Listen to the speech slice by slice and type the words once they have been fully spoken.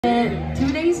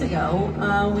2 days ago.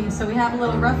 So we have a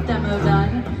little rough demo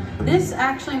done. This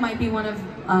actually might be one of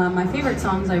my favorite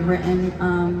songs I've written,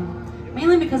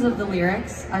 mainly because of the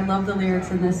lyrics. I love the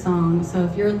lyrics in this song, so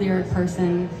if you're a lyric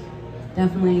person,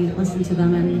 definitely listen to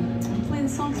them and hopefully the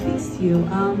song speaks to you.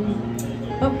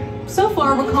 But so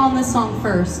far we're calling this song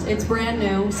First. It's brand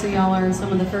new, so y'all are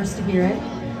some of the first to hear it,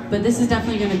 but this is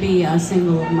definitely going to be a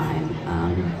single of mine.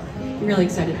 I'm really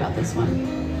excited about this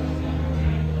one.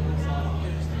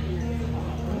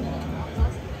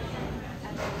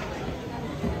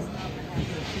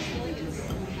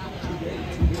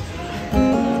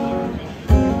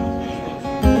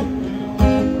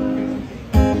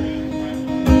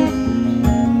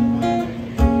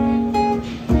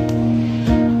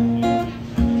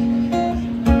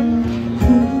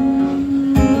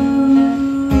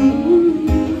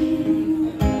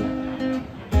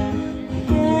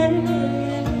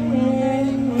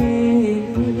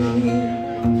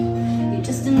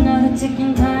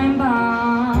 Ticking time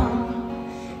bomb,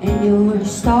 and you were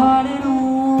starting a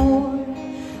war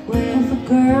with a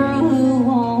girl who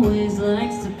always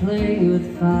likes to play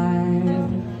with fire.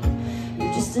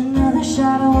 You're just another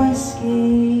shot of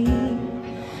whiskey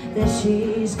that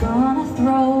she's gonna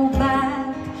throw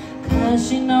back, 'cause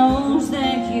she knows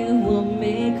that you will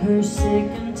make her sick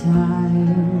and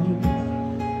tired.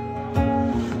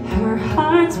 Her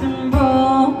heart's been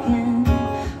broken,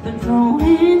 been thrown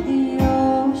in the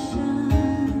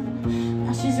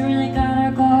she's really got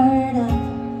her guard up,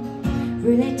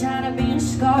 really tired of being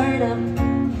scarred up.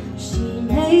 She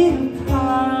made a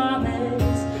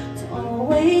promise to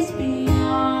always be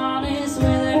honest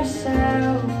with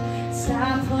herself,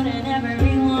 stop putting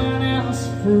everyone else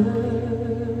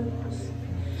first.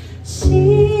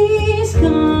 She's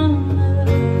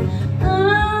gonna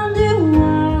undo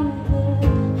all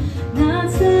the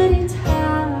knots that he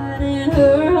tied in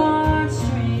her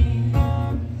heartstrings,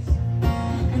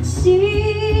 and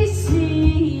she's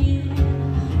seen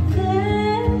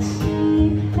that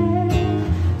she can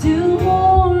do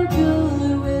more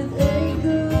good with a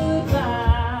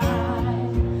goodbye.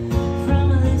 From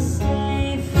this day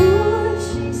forward,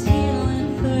 she's healing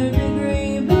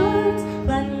third-degree burns,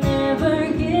 but never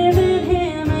giving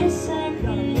him a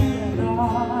second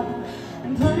thought,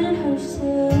 and putting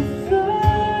herself first,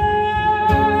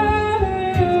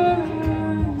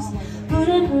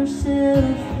 putting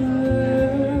herself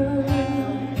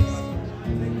first.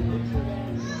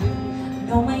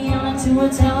 Going yelling to a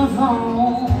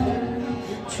telephone,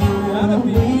 trying to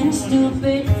win a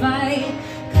stupid fight,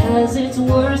 'cause it's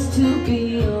worse to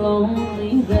be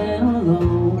lonely than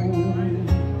alone.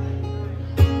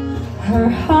 Her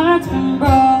heart's been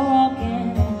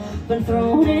broken, been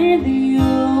thrown in the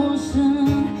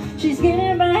ocean. She's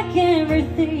getting back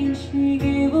everything she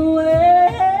gave away.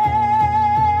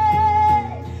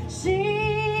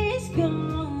 She's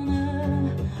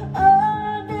gonna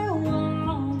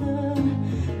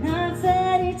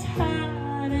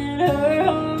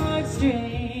her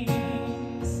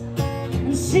heartstrings,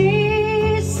 and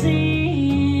she's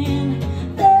seen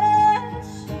that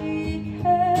she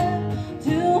can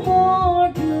do more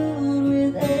good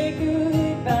with a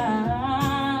goodbye.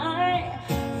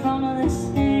 From this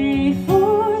day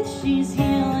forth, she's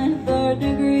healing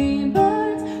third-degree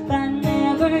burns by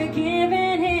never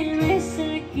giving him a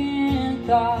second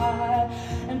thought,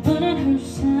 and putting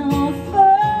herself first.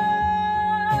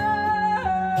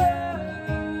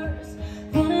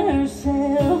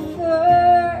 Herself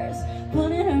first,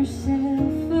 putting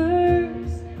herself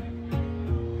first.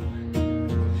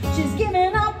 She's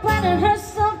giving up, letting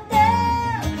herself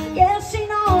down. Yeah, she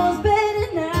knows better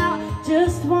now.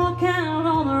 Just walk out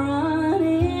on the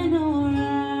running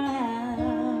around.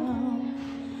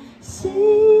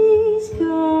 She's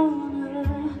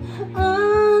gonna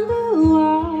undo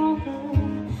all the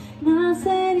knots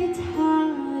that he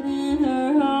tied in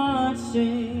her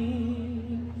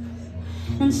heartstrings,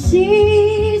 and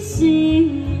she's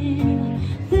seen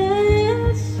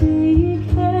that she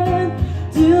can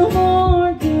do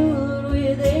more good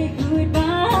with a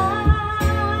goodbye.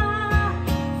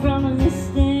 From this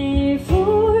day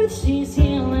forth, she's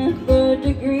healing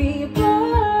third-degree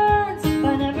burns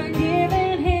by never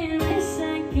giving him a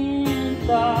second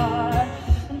thought,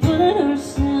 and putting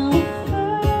herself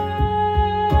first,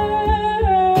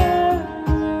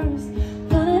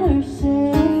 putting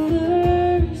herself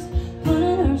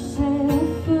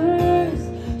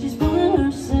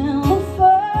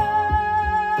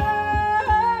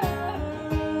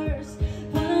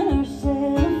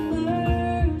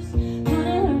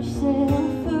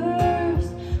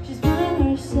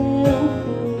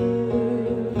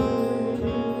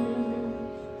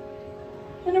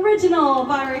original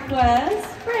by request.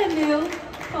 brand new.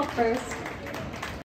 It's called First.